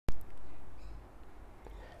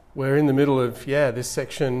We're in the middle of, this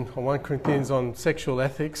section on 1 Corinthians on sexual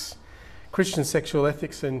ethics, Christian sexual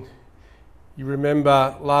ethics. And you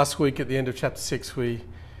remember last week at the end of chapter 6, we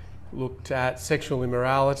looked at sexual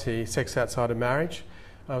immorality, sex outside of marriage.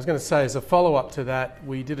 I was going to say, as a follow-up to that,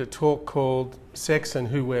 we did a talk called Sex and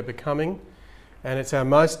Who We're Becoming. And it's our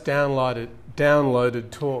most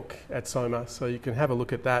downloaded talk at Soma, so you can have a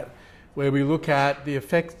look at that, where we look at the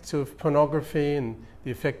effects of pornography and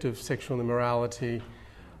the effect of sexual immorality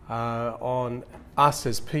on us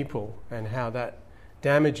as people, and how that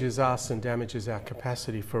damages us and damages our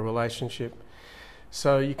capacity for relationship.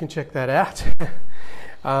 So you can check that out.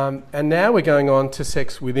 And now we're going on to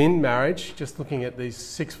sex within marriage, just looking at these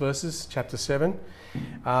 6 verses, chapter 7.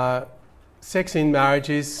 Sex in marriage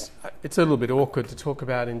it's a little bit awkward to talk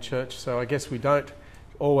about in church, so I guess we don't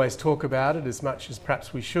always talk about it as much as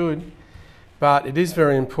perhaps we should, but it is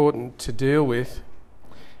very important to deal with.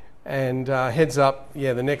 And heads up,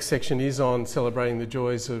 the next section is on celebrating the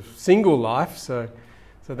joys of single life, so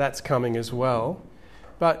that's coming as well.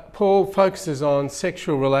 But Paul focuses on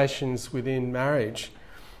sexual relations within marriage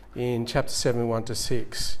in chapter 7,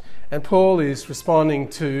 1-6. And Paul is responding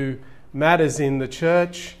to matters in the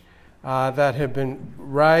church that have been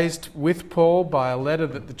raised with Paul by a letter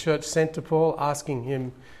that the church sent to Paul asking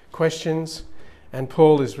him questions. And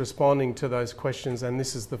Paul is responding to those questions, and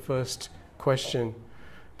this is the first question.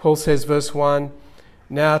 Paul says, verse 1,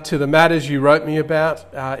 "Now to the matters you wrote me about,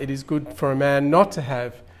 it is good for a man not to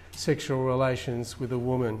have sexual relations with a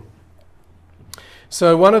woman."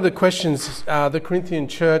 So one of the questions the Corinthian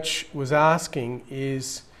church was asking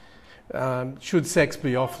is, should sex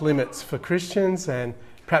be off limits for Christians, and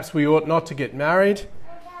perhaps we ought not to get married?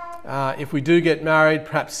 If we do get married,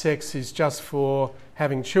 perhaps sex is just for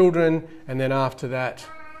having children, and then after that,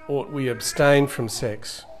 ought we abstain from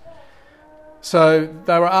sex? So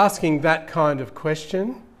they were asking that kind of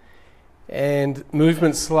question, and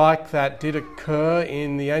movements like that did occur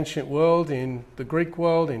in the ancient world, in the Greek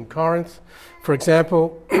world, in Corinth. For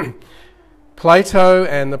example, Plato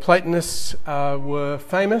and the Platonists were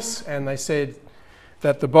famous, and they said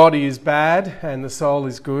that the body is bad and the soul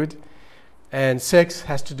is good, and sex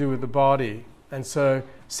has to do with the body. And so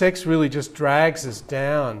sex really just drags us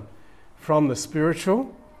down from the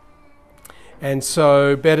spiritual, and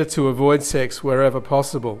so better to avoid sex wherever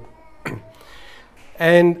possible.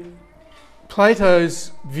 And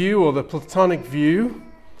Plato's view, or the Platonic view,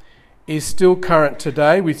 is still current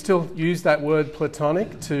today. We still use that word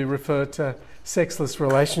Platonic to refer to sexless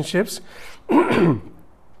relationships. And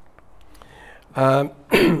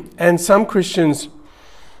some Christians,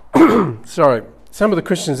 some of the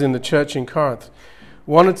Christians in the church in Corinth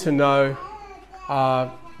wanted to know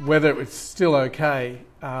whether it's still okay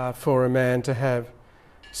for a man to have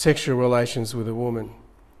sexual relations with a woman.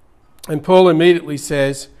 And Paul immediately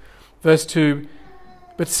says, verse 2,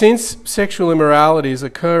 "But since sexual immorality is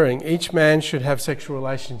occurring, each man should have sexual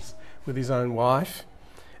relations with his own wife,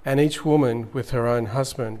 and each woman with her own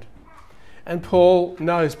husband." And Paul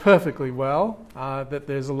knows perfectly well that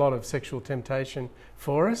there's a lot of sexual temptation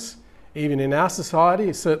for us, even in our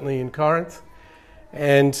society, certainly in Corinth.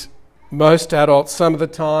 And most adults some of the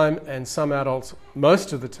time, and some adults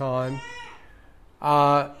most of the time,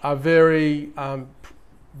 are very,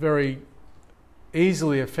 very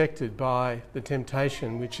easily affected by the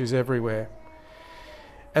temptation which is everywhere.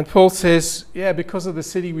 And Paul says, because of the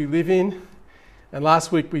city we live in, and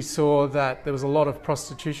last week we saw that there was a lot of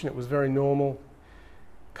prostitution. It was very normal,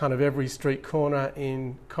 kind of every street corner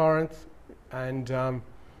in Corinth, and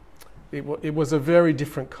it was a very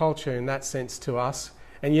different culture in that sense to us.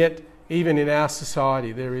 And yet, even in our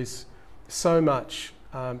society, there is so much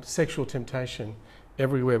sexual temptation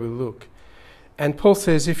everywhere we look. And Paul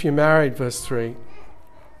says, if you're married, verse 3,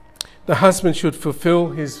 the husband should fulfill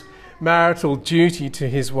his marital duty to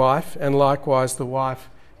his wife, and likewise the wife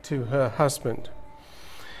to her husband.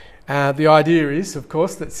 The idea is, of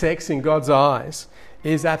course, that sex in God's eyes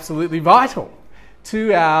is absolutely vital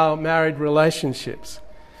to our married relationships.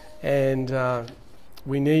 And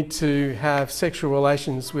we need to have sexual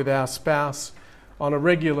relations with our spouse on a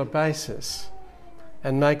regular basis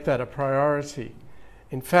and make that a priority.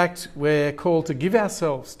 In fact, we're called to give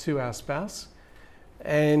ourselves to our spouse,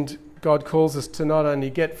 and God calls us to not only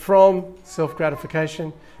get from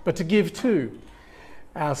self-gratification, but to give to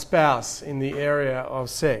our spouse in the area of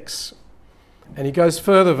sex. And he goes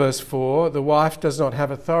further, verse 4, "The wife does not have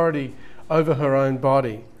authority over her own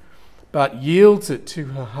body, but yields it to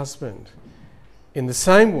her husband. In the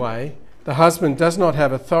same way, the husband does not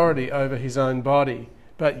have authority over his own body,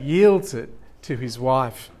 but yields it to his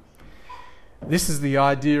wife." This is the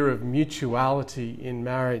idea of mutuality in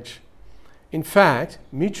marriage. in fact,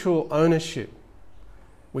 mutual ownership.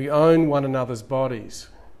 We own one another's bodies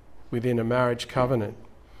within a marriage covenant.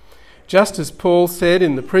 Just as Paul said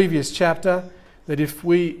in the previous chapter, that if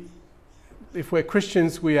we're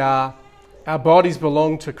Christians, our bodies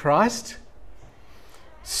belong to Christ.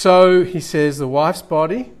 So he says the wife's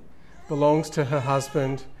body belongs to her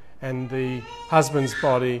husband and the husband's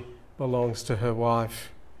body belongs to her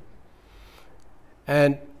wife.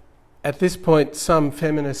 And at this point, some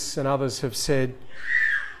feminists and others have said,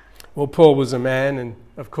 well, Paul was a man, and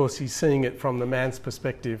of course he's seeing it from the man's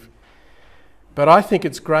perspective. But I think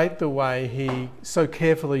it's great the way he so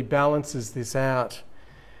carefully balances this out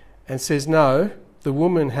and says, no, the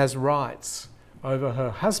woman has rights over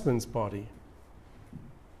her husband's body.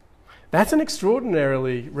 That's an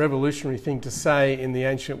extraordinarily revolutionary thing to say in the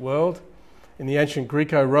ancient world, in the ancient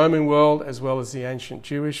Greco-Roman world, as well as the ancient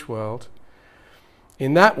Jewish world.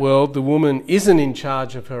 In that world, the woman isn't in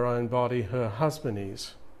charge of her own body, her husband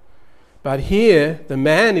is. But here, the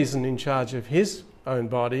man isn't in charge of his own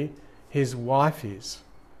body, his wife is.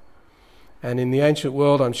 And in the ancient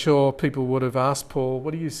world, I'm sure people would have asked Paul,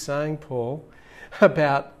 what are you saying, Paul,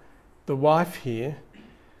 about the wife here?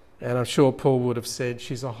 And I'm sure Paul would have said,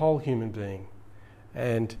 she's a whole human being.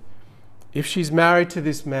 And if she's married to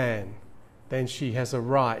this man, then she has a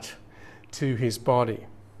right to his body.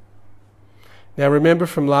 Now remember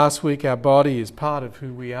from last week, our body is part of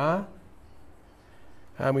who we are.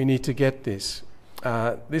 And we need to get this.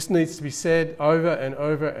 This needs to be said over and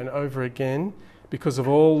over and over again because of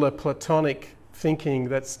all the Platonic thinking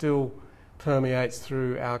that still permeates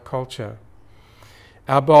through our culture.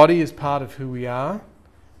 Our body is part of who we are.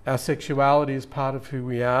 Our sexuality is part of who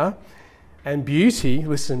we are. And beauty,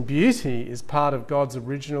 listen, beauty is part of God's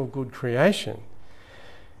original good creation.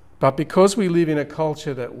 But because we live in a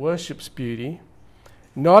culture that worships beauty,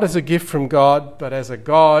 not as a gift from God, but as a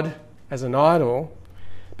god, as an idol,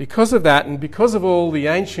 because of that and because of all the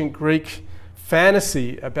ancient Greek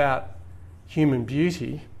fantasy about human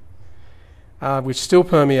beauty, which still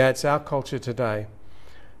permeates our culture today,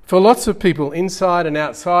 for lots of people inside and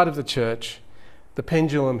outside of the church, the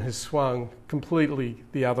pendulum has swung completely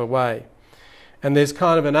the other way. And there's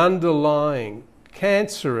kind of an underlying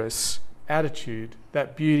cancerous attitude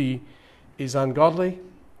that beauty is ungodly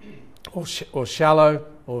or shallow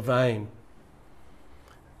or vain.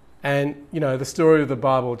 And, you know, the story of the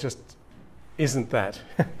Bible just isn't that.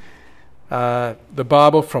 The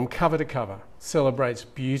Bible, from cover to cover, celebrates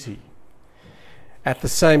beauty. At the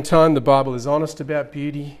same time, the Bible is honest about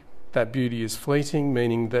beauty. That beauty is fleeting,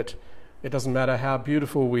 meaning that it doesn't matter how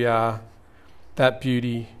beautiful we are, that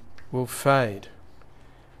beauty will fade.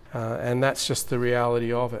 And that's just the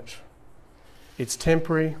reality of it. It's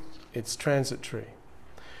temporary, it's transitory.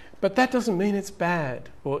 But that doesn't mean it's bad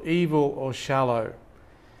or evil or shallow.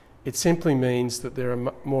 It simply means that there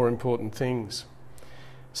are more important things.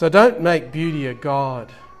 So don't make beauty a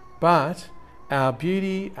god, but our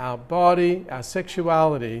beauty, our body, our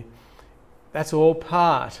sexuality, that's all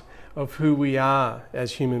part of who we are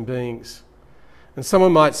as human beings. And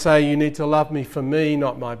someone might say, you need to love me for me,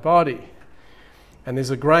 not my body. And there's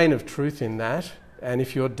a grain of truth in that. And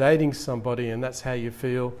if you're dating somebody and that's how you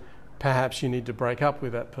feel, perhaps you need to break up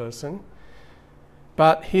with that person.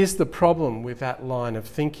 But here's the problem with that line of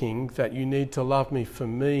thinking, that you need to love me for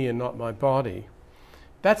me and not my body.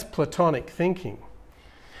 That's Platonic thinking.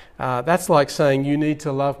 That's like saying you need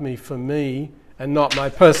to love me for me and not my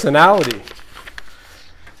personality.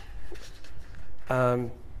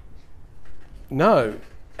 No,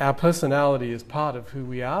 our personality is part of who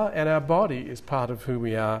we are and our body is part of who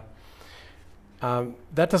we are.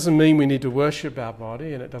 That doesn't mean we need to worship our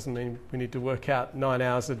body, and it doesn't mean we need to work out 9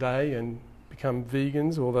 hours a day and become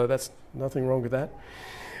vegans, although that's nothing wrong with that.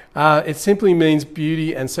 It simply means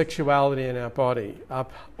beauty and sexuality in our body are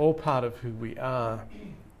all part of who we are.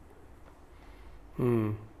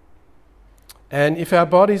 And if our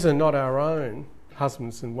bodies are not our own,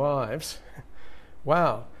 husbands and wives,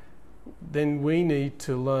 wow, then we need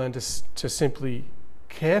to learn to simply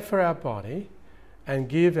care for our body and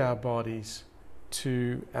give our bodies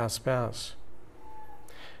to our spouse.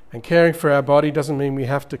 And caring for our body doesn't mean we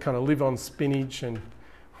have to kind of live on spinach and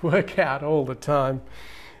work out all the time.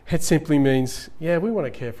 It simply means, yeah, we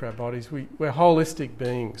want to care for our bodies. We're holistic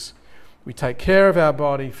beings. We take care of our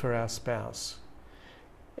body for our spouse.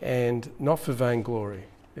 And not for vainglory,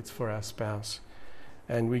 it's for our spouse.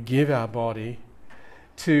 And we give our body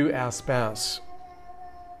to our spouse.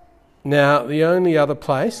 Now, the only other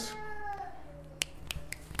place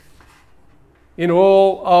in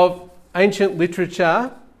all of ancient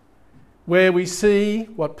literature where we see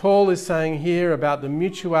what Paul is saying here about the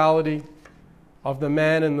mutuality of the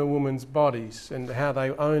man and the woman's bodies and how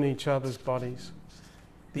they own each other's bodies.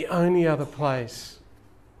 The only other place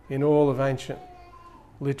in all of ancient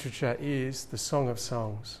literature is the Song of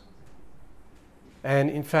Songs. And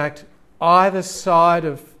in fact, either side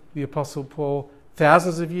of the Apostle Paul,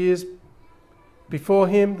 thousands of years before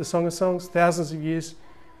him, the Song of Songs, thousands of years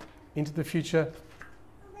into the future,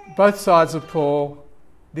 both sides of Paul,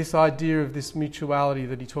 this idea of this mutuality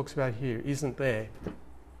that he talks about here isn't there.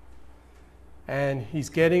 And he's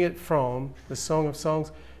getting it from the Song of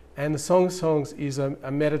Songs. And the Song of Songs is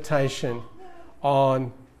a meditation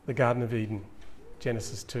on the Garden of Eden,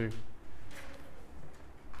 Genesis 2.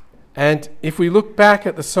 And if we look back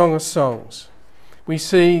at the Song of Songs, we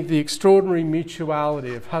see the extraordinary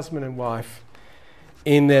mutuality of husband and wife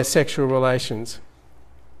in their sexual relations.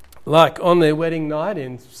 Like on their wedding night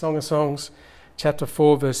in Song of Songs, chapter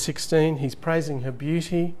 4, verse 16, he's praising her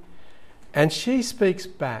beauty, and she speaks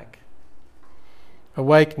back.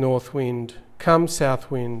 Awake, north wind, come, south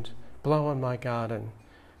wind, blow on my garden,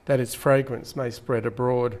 that its fragrance may spread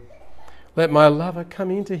abroad. Let my lover come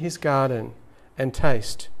into his garden and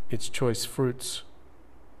taste its choice fruits.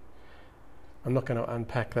 I'm not going to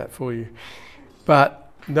unpack that for you.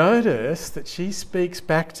 But notice that she speaks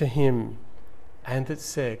back to him and that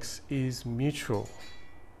sex is mutual.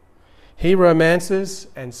 He romances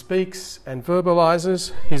and speaks and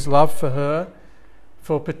verbalizes his love for her,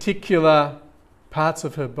 for particular parts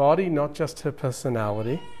of her body, not just her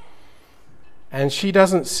personality. And she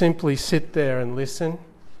doesn't simply sit there and listen.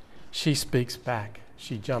 She speaks back.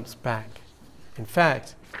 She jumps back. In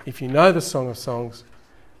fact, if you know the Song of Songs,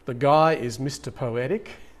 the guy is Mr.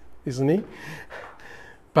 Poetic, isn't he?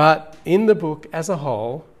 But in the book as a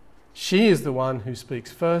whole, she is the one who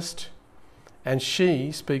speaks first, and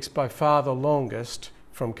she speaks by far the longest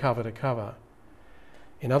from cover to cover.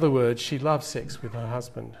 In other words, she loves sex with her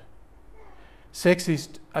husband. Sex is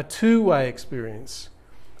a two-way experience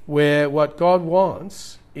where what God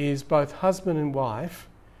wants is both husband and wife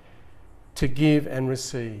to give and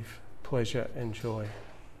receive pleasure and joy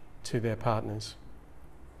to their partners.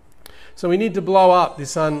 So we need to blow up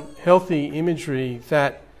this unhealthy imagery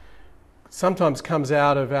that sometimes comes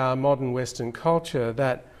out of our modern Western culture,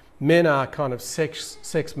 that men are kind of sex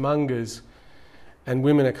mongers and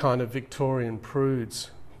women are kind of Victorian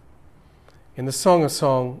prudes. In the Song of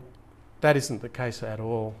Song, that isn't the case at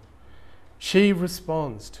all. She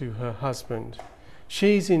responds to her husband.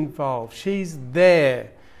 She's involved. She's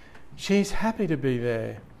there. She's happy to be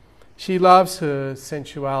there. She loves her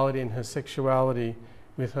sensuality and her sexuality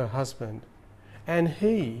with her husband. And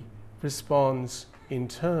he responds in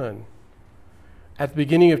turn. At the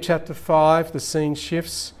beginning of chapter 5, the scene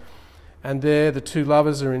shifts, and there the two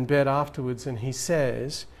lovers are in bed afterwards, and he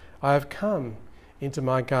says, I have come into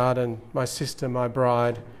my garden, my sister, my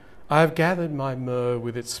bride. I have gathered my myrrh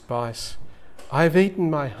with its spice. I have eaten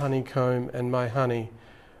my honeycomb and my honey.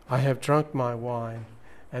 I have drunk my wine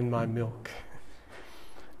and my milk.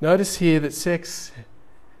 Notice here that sex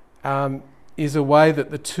is a way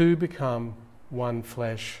that the two become one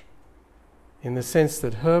flesh, in the sense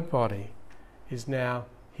that her body is now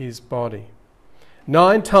his body.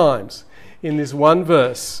 9 times in this one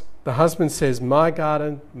verse, the husband says, my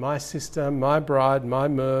garden, my sister, my bride, my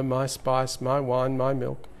myrrh, my spice, my wine, my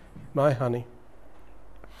milk, my honey.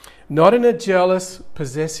 Not in a jealous,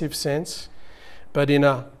 possessive sense, but in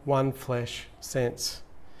a one flesh sense.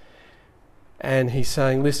 And he's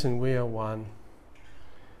saying, listen, we are one.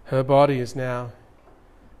 Her body is now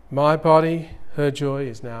my body, her joy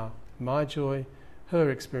is now my joy, her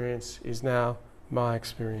experience is now my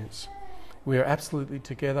experience. We are absolutely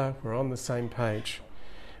together, we're on the same page.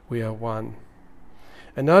 We are one.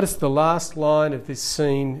 And notice the last line of this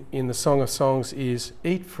scene in the Song of Songs is,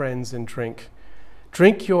 eat, friends, and drink.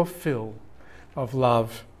 Drink your fill of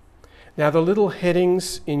love. Now, the little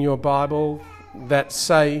headings in your Bible that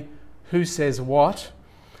say who says what,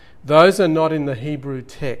 those are not in the Hebrew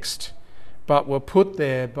text, but were put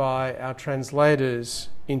there by our translators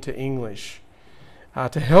into English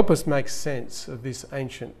to help us make sense of this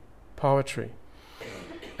ancient poetry.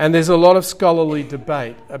 And there's a lot of scholarly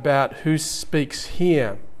debate about who speaks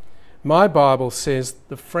here. My Bible says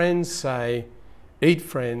the friends say, eat,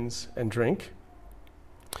 friends, and drink.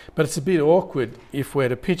 But it's a bit awkward if we're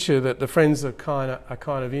to picture that the friends are kind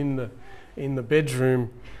of in the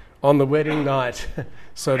bedroom on the wedding night,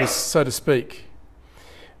 so to speak.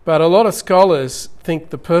 But a lot of scholars think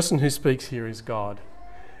the person who speaks here is God.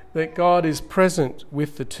 That God is present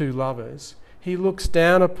with the two lovers. He looks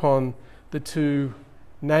down upon the two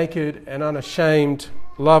naked and unashamed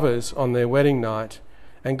lovers on their wedding night,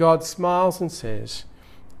 and God smiles and says,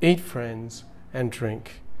 eat, friends, and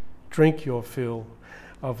drink. drink your fill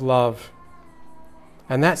of love.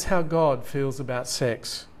 And that's how God feels about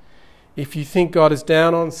sex. If you think God is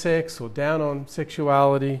down on sex or down on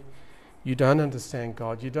sexuality, you don't understand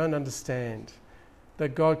God. You don't understand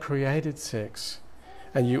that God created sex.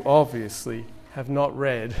 And you obviously have not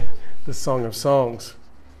read the Song of Songs.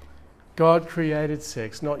 God created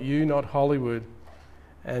sex, not you, not Hollywood.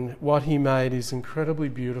 And what he made is incredibly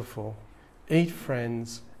beautiful. Eat,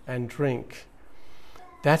 friends, and drink.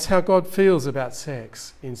 That's how God feels about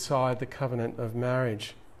sex inside the covenant of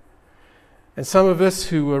marriage. And some of us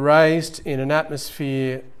who were raised in an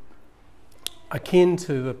atmosphere akin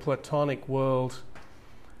to the Platonic world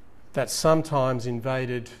that sometimes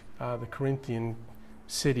invaded the Corinthian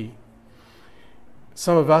city.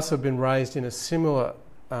 Some of us have been raised in a similar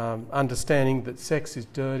understanding that sex is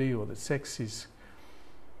dirty, or that sex is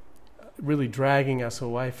really dragging us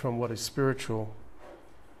away from what is spiritual.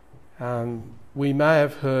 We may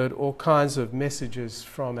have heard all kinds of messages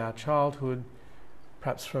from our childhood,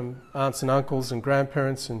 perhaps from aunts and uncles and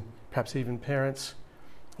grandparents and perhaps even parents,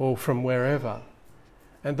 or from wherever.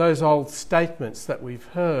 And those old statements that we've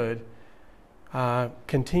heard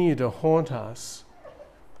continue to haunt us,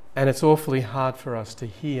 and it's awfully hard for us to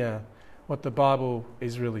hear what the Bible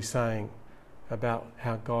is really saying about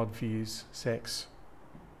how God views sex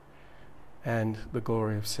and the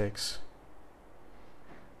glory of sex.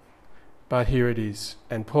 But here it is,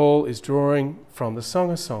 and Paul is drawing from the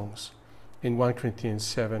Song of Songs in 1 Corinthians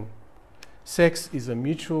 7. Sex is a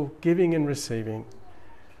mutual giving and receiving,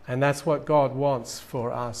 and that's what God wants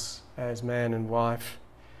for us as man and wife.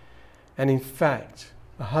 And in fact,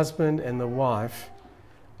 the husband and the wife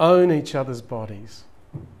own each other's bodies.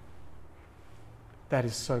 That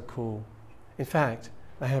is so cool. In fact,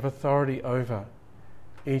 they have authority over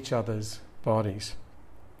each other's bodies.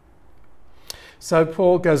 So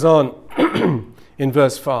Paul goes on in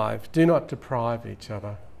verse 5, do not deprive each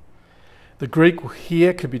other. The Greek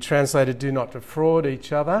here could be translated, do not defraud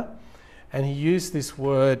each other. And he used this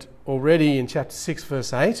word already in chapter 6,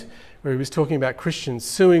 verse 8, where he was talking about Christians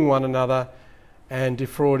suing one another and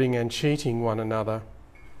defrauding and cheating one another.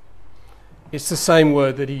 It's the same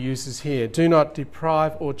word that he uses here. Do not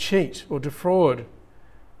deprive or cheat or defraud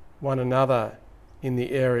one another in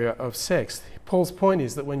the area of sex. Paul's point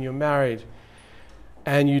is that when you're married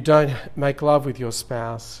and you don't make love with your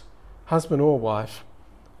spouse, husband or wife,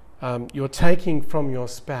 you're taking from your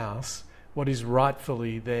spouse what is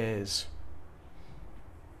rightfully theirs.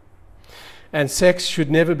 And sex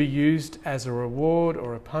should never be used as a reward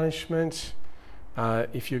or a punishment.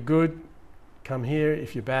 If you're good, come here.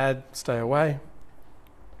 If you're bad, stay away.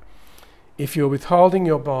 If you're withholding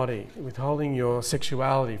your body, withholding your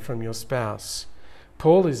sexuality from your spouse,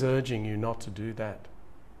 Paul is urging you not to do that.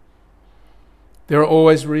 There are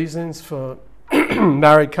always reasons for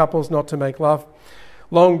married couples not to make love.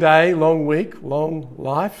 Long day, long week, long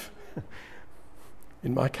life,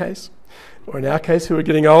 in my case, or in our case who are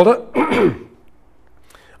getting older.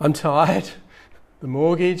 I'm tired, the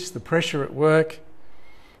mortgage, the pressure at work,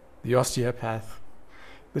 the osteopath,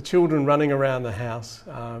 the children running around the house,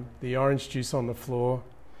 the orange juice on the floor,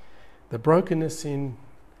 the brokenness in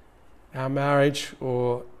our marriage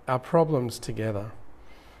or our problems together.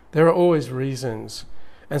 There are always reasons,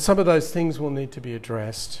 and some of those things will need to be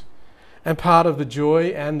addressed. And part of the joy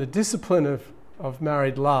and the discipline of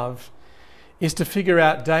married love is to figure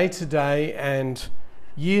out day-to-day and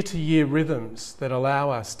year-to-year rhythms that allow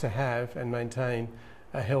us to have and maintain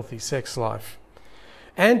a healthy sex life,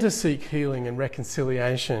 and to seek healing and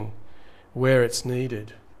reconciliation where it's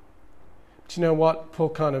needed. But you know what? Paul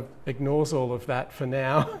kind of ignores all of that for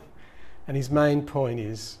now, and his main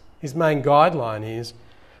guideline is,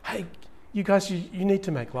 hey, you guys, you need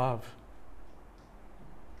to make love.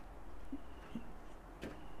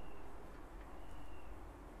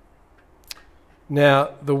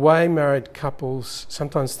 Now, the way married couples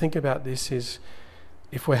sometimes think about this is,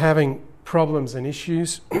 if we're having problems and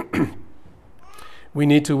issues, we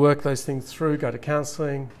need to work those things through, go to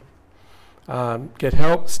counselling, get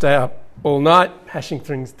help, stay up all night, hashing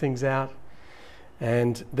things out,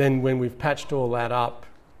 and then when we've patched all that up,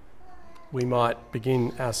 we might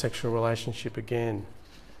begin our sexual relationship again.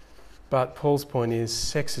 But Paul's point is,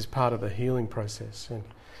 sex is part of the healing process and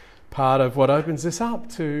part of what opens us up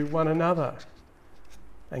to one another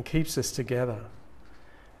and keeps us together.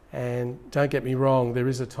 And don't get me wrong, there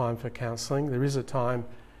is a time for counselling, there is a time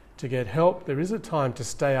to get help, there is a time to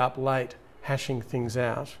stay up late hashing things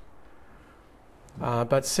out.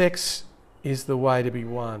 But sex is the way to be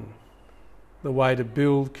one, the way to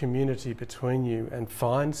build community between you and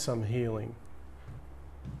find some healing.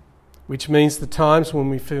 Which means the times when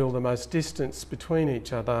we feel the most distance between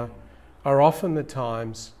each other are often the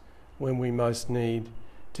times when we most need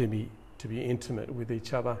to be intimate with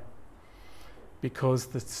each other, because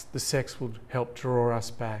the sex will help draw us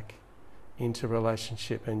back into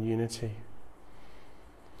relationship and unity.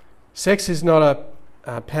 Sex is not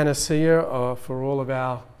a panacea for all of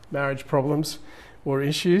our marriage problems or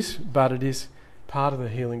issues, but it is part of the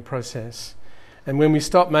healing process. And when we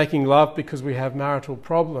stop making love because we have marital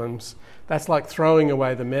problems, that's like throwing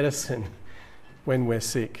away the medicine when we're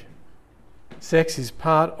sick. Sex is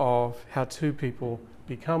part of how two people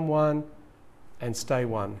become one and stay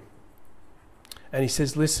one. And he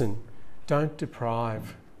says, listen, don't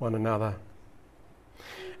deprive one another.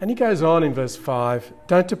 And he goes on in verse 5,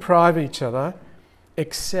 don't deprive each other,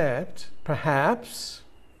 except perhaps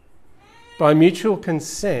by mutual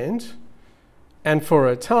consent and for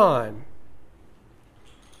a time.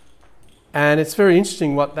 And it's very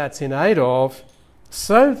interesting what that's in aid of,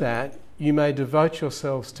 so that you may devote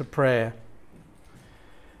yourselves to prayer.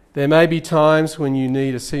 There may be times when you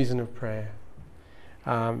need a season of prayer.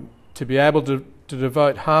 To be able to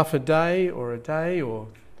devote half a day or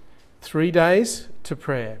 3 days to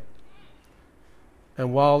prayer.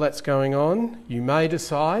 And while that's going on, you may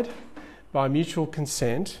decide by mutual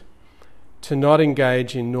consent to not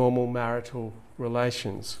engage in normal marital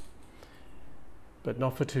relations. But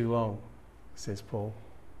not for too long, says Paul.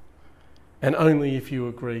 And only if you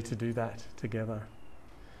agree to do that together.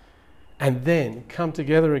 And then come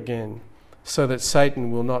together again so that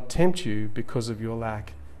Satan will not tempt you because of your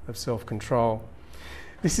lack of self-control.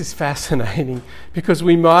 This is fascinating, because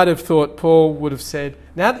we might have thought Paul would have said,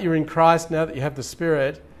 now that you're in Christ, now that you have the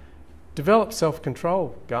Spirit, develop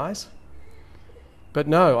self-control, guys. But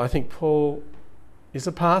no, I think Paul is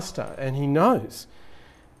a pastor, and he knows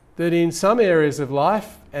that in some areas of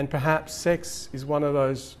life, and perhaps sex is one of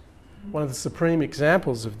the supreme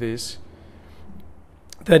examples of this,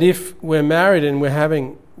 that if we're married and we're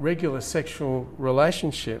having regular sexual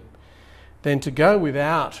relationship, then to go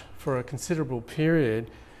without for a considerable period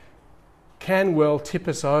can well tip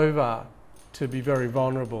us over to be very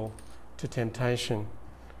vulnerable to temptation.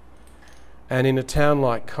 And in a town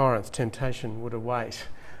like Corinth, temptation would await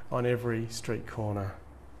on every street corner.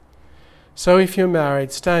 So if you're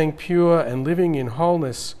married, staying pure and living in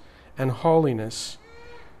wholeness and holiness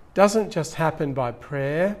doesn't just happen by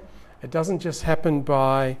prayer. It doesn't just happen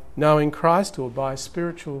by knowing Christ or by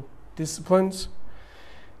spiritual disciplines.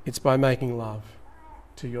 It's by making love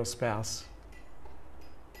to your spouse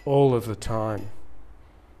all of the time.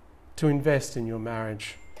 To invest in your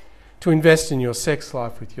marriage. To invest in your sex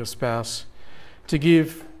life with your spouse. To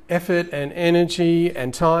give effort and energy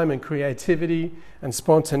and time and creativity and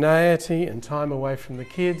spontaneity and time away from the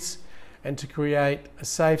kids, and to create a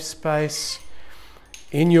safe space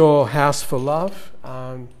in your house for love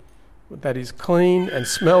that is clean and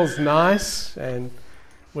smells nice, and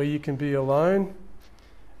where you can be alone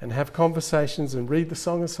and have conversations and read the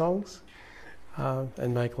Song of Songs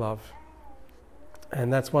and make love.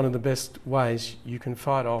 And that's one of the best ways you can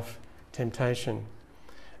fight off temptation.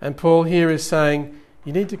 And Paul here is saying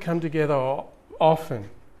you need to come together often,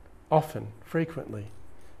 frequently,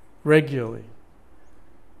 regularly.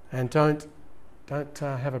 And don't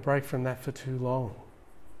have a break from that for too long.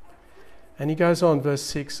 And he goes on, verse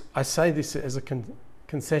 6, I say this as a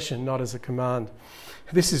concession, not as a command.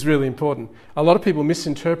 This is really important. A lot of people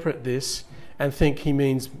misinterpret this and think he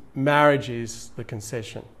means marriage is the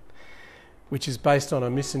concession, which is based on a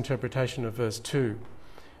misinterpretation of verse 2.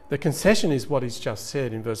 The concession is what he's just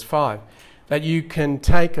said in verse 5, that you can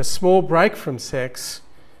take a small break from sex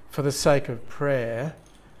for the sake of prayer.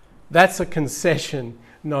 That's a concession,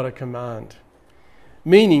 not a command.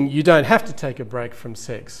 Meaning you don't have to take a break from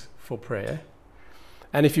sex for prayer.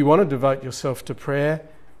 And if you want to devote yourself to prayer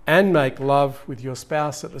and make love with your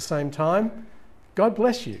spouse at the same time, God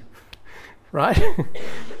bless you, right?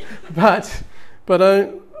 but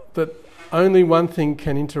only one thing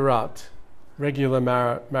can interrupt regular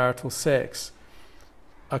marital sex,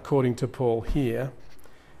 according to Paul here,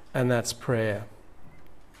 and that's prayer.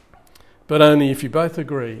 But only if you both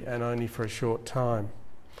agree, and only for a short time.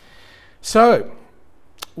 So,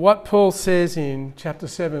 what Paul says in chapter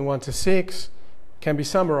 7, 1-6 can be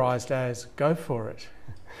summarised as, go for it.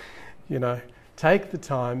 Take the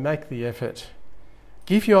time, make the effort.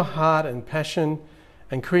 Give your heart and passion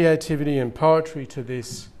and creativity and poetry to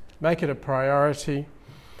this. Make it a priority.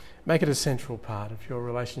 Make it a central part of your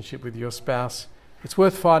relationship with your spouse. It's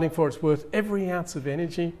worth fighting for. It's worth every ounce of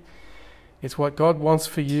energy. It's what God wants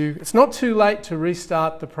for you. It's not too late to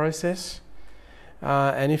restart the process.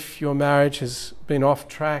 And if your marriage has been off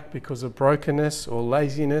track because of brokenness or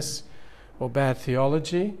laziness or bad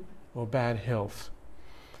theology or bad health,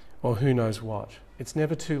 or who knows what. It's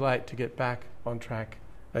never too late to get back on track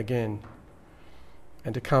again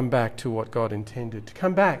and to come back to what God intended, to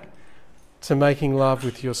come back to making love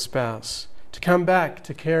with your spouse, to come back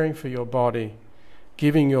to caring for your body,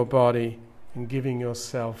 giving your body and giving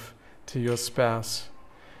yourself to your spouse.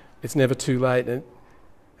 It's never too late, and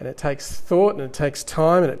it takes thought and it takes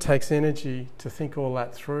time and it takes energy to think all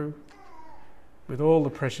that through with all the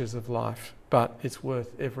pressures of life, but it's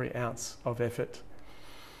worth every ounce of effort.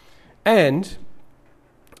 And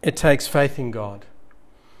it takes faith in God.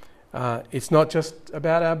 It's not just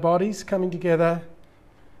about our bodies coming together,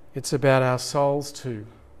 it's about our souls too.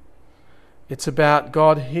 It's about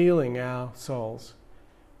God healing our souls,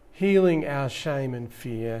 healing our shame and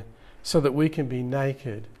fear, so that we can be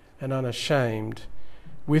naked and unashamed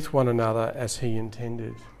with one another as He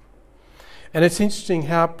intended. And it's interesting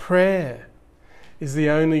how prayer is the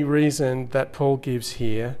only reason that Paul gives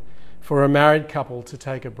here for a married couple to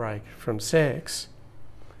take a break from sex.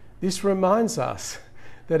 This reminds us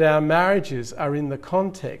that our marriages are in the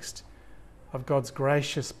context of God's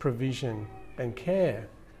gracious provision and care.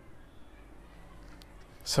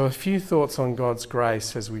 So a few thoughts on God's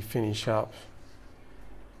grace as we finish up.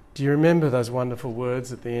 Do you remember those wonderful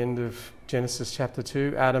words at the end of Genesis chapter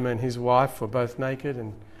 2? Adam and his wife were both naked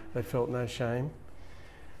and they felt no shame.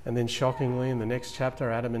 And then shockingly in the next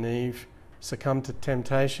chapter, Adam and Eve succumbed to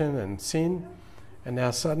temptation and sin. And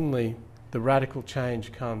now suddenly the radical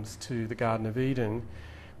change comes to the Garden of Eden,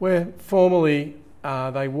 where formerly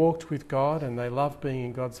they walked with God and they loved being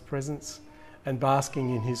in God's presence and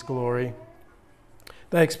basking in His glory.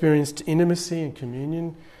 They experienced intimacy and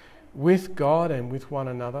communion with God and with one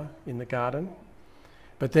another in the garden.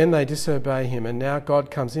 But then they disobey Him, and now God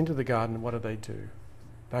comes into the garden. What do?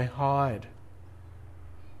 They hide.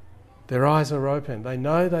 Their eyes are open. They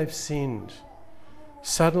know they've sinned.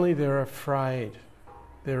 Suddenly they're afraid.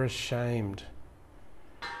 They're ashamed.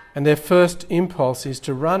 And their first impulse is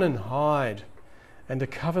to run and hide and to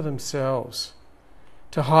cover themselves,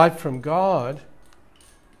 to hide from God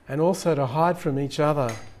and also to hide from each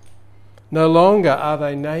other. No longer are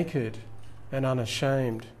they naked and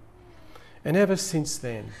unashamed. And ever since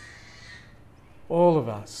then, all of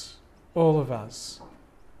us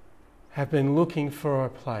have been looking for a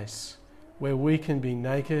place where we can be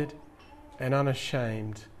naked and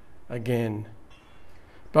unashamed again.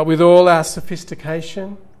 But with all our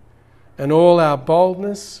sophistication and all our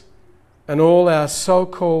boldness and all our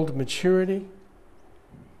so-called maturity,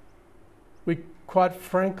 we quite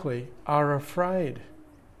frankly are afraid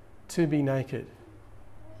to be naked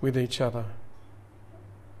with each other.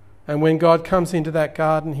 And when God comes into that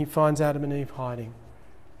garden, He finds Adam and Eve hiding.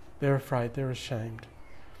 They're afraid, they're ashamed.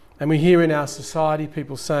 And we hear in our society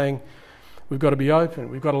people saying, we've got to be open,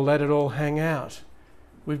 we've got to let it all hang out.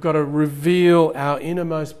 We've got to reveal our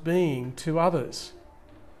innermost being to others.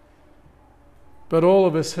 But all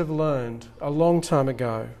of us have learned a long time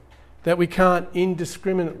ago that we can't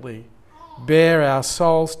indiscriminately bare our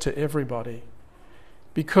souls to everybody,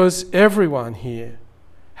 because everyone here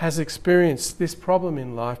has experienced this problem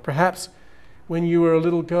in life. Perhaps when you were a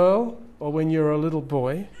little girl or when you were a little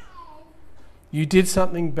boy, you did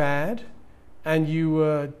something bad and you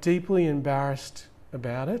were deeply embarrassed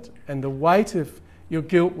about it, and the weight of your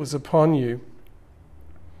guilt was upon you.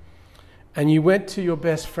 And you went to your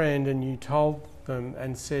best friend and you told them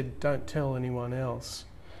and said, don't tell anyone else.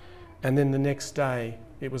 And then the next day,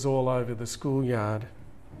 it was all over the schoolyard.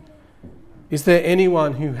 Is there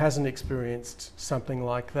anyone who hasn't experienced something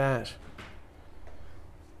like that?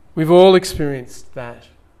 We've all experienced that.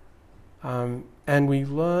 And we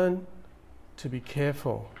learn to be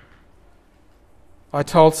careful. I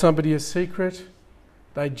told somebody a secret,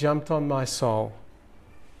 they jumped on my soul.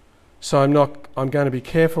 So I'm going to be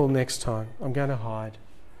careful next time. I'm going to hide.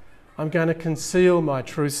 I'm going to conceal my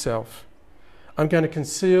true self. I'm going to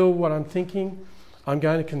conceal what I'm thinking. I'm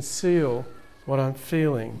going to conceal what I'm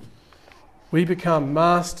feeling. We become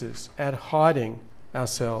masters at hiding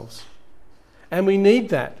ourselves. And we need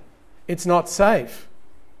that. It's not safe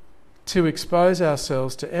to expose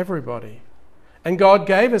ourselves to everybody. And God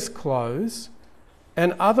gave us clothes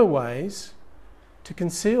and other ways to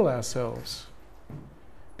conceal ourselves.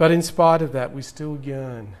 But in spite of that, we still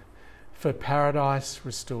yearn for paradise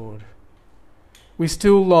restored. We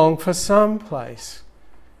still long for some place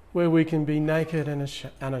where we can be naked and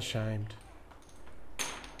unashamed.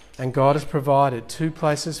 And God has provided two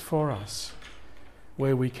places for us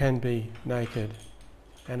where we can be naked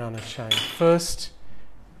and unashamed. First,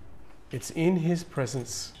 it's in His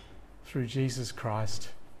presence through Jesus Christ.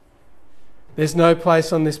 There's no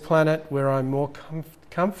place on this planet where I'm more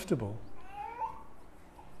comfortable,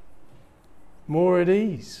 more at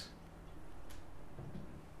ease,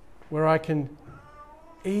 where I can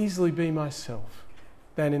easily be myself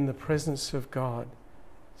than in the presence of God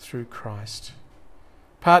through Christ.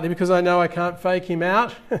 Partly because I know I can't fake him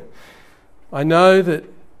out. I know that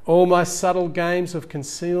all my subtle games of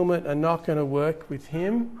concealment are not going to work with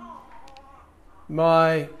him.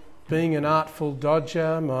 My being an artful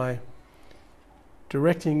dodger, my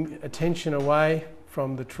directing attention away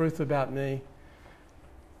from the truth about me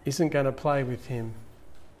isn't going to play with him.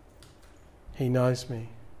 He knows me.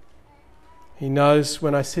 He knows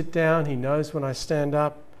when I sit down. He knows when I stand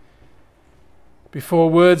up. Before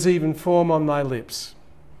words even form on my lips,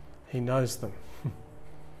 he knows them.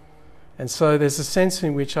 And so there's a sense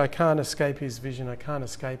in which I can't escape his vision. I can't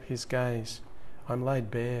escape his gaze. I'm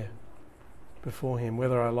laid bare before him,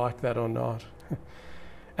 whether I like that or not.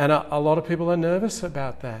 And a lot of people are nervous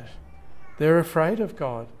about that. They're afraid of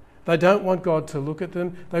God. They don't want God to look at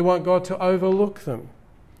them. They want God to overlook them.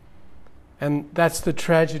 And that's the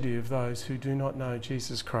tragedy of those who do not know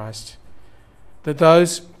Jesus Christ. That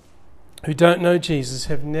those who don't know Jesus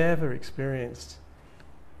have never experienced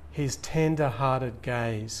his tender-hearted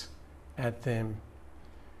gaze at them,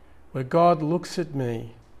 where God looks at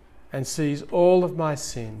me and sees all of my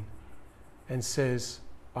sin and says,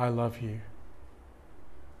 I love you.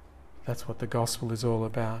 That's what the gospel is all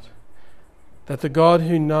about. That the God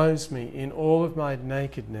who knows me in all of my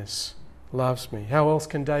nakedness loves me. How else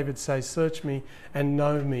can David say, search me and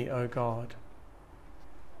know me, O God?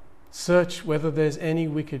 Search whether there's any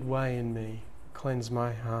wicked way in me. Cleanse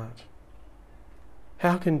my heart.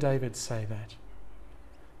 How can David say that?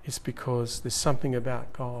 It's because there's something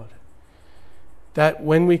about God that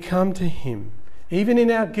when we come to him, even in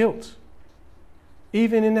our guilt,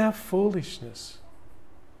 even in our foolishness,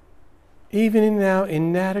 even in our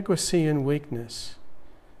inadequacy and weakness,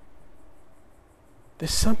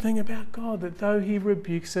 there's something about God that though he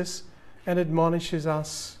rebukes us and admonishes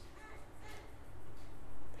us,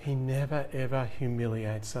 he never ever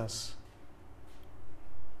humiliates us.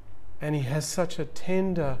 And he has such a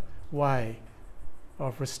tender way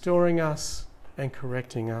of restoring us and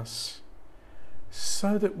correcting us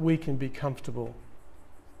so that we can be comfortable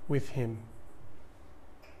with him.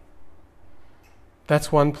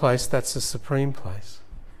 That's one place, that's the supreme place,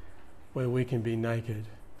 where we can be naked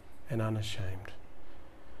and unashamed.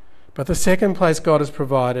 But the second place God has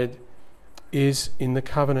provided is in the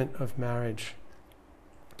covenant of marriage.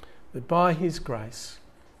 That by his grace,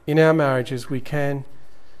 in our marriages, we can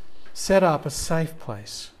set up a safe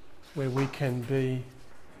place where we can be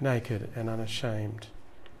naked and unashamed.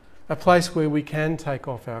 A place where we can take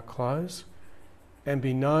off our clothes and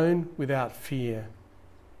be known without fear.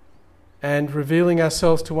 And revealing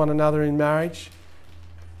ourselves to one another in marriage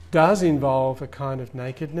does involve a kind of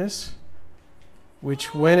nakedness,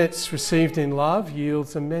 which when it's received in love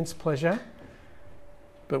yields immense pleasure,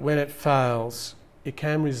 but when it fails, it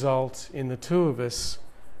can result in the two of us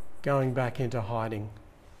going back into hiding.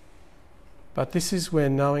 But this is where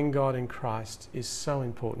knowing God in Christ is so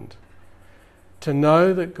important. To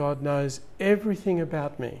know that God knows everything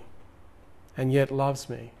about me and yet loves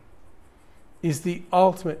me is the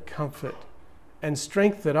ultimate comfort and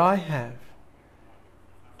strength that I have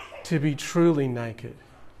to be truly naked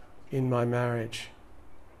in my marriage.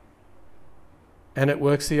 And it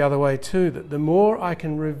works the other way too, that the more I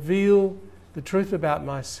can reveal the truth about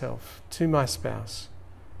myself to my spouse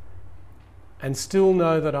and still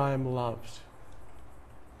know that I am loved,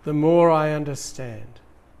 the more I understand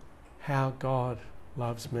how God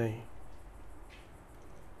loves me.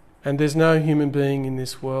 And there's no human being in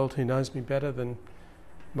this world who knows me better than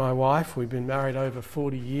my wife. We've been married over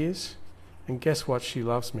 40 years, and guess what? She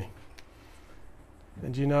loves me.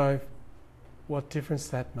 And you know what difference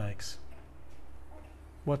that makes?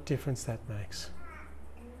 What difference that makes?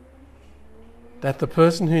 That the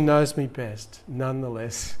person who knows me best,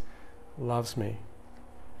 nonetheless, loves me.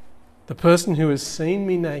 The person who has seen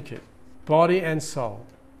me naked, body and soul,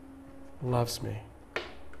 loves me.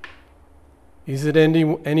 Is it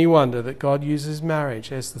any wonder that God uses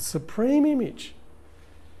marriage as the supreme image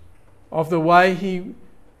of the way he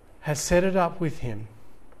has set it up with him,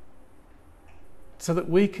 so that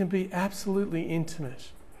we can be absolutely intimate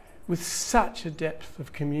with such a depth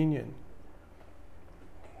of communion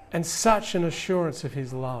and such an assurance of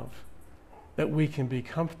his love that we can be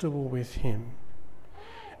comfortable with him,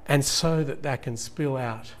 and so that that can spill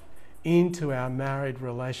out into our married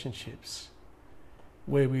relationships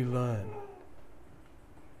where we learn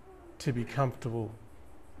to be comfortable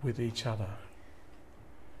with each other,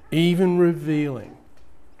 even revealing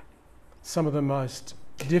some of the most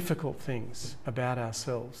difficult things about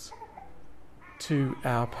ourselves to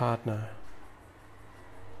our partner.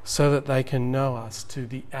 so that they can know us to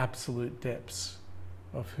the absolute depths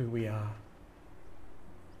of who we are.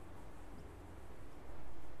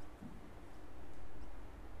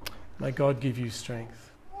 May God give you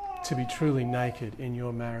strength to be truly naked in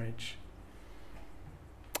your marriage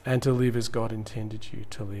and to live as God intended you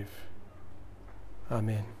to live.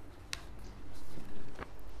 Amen.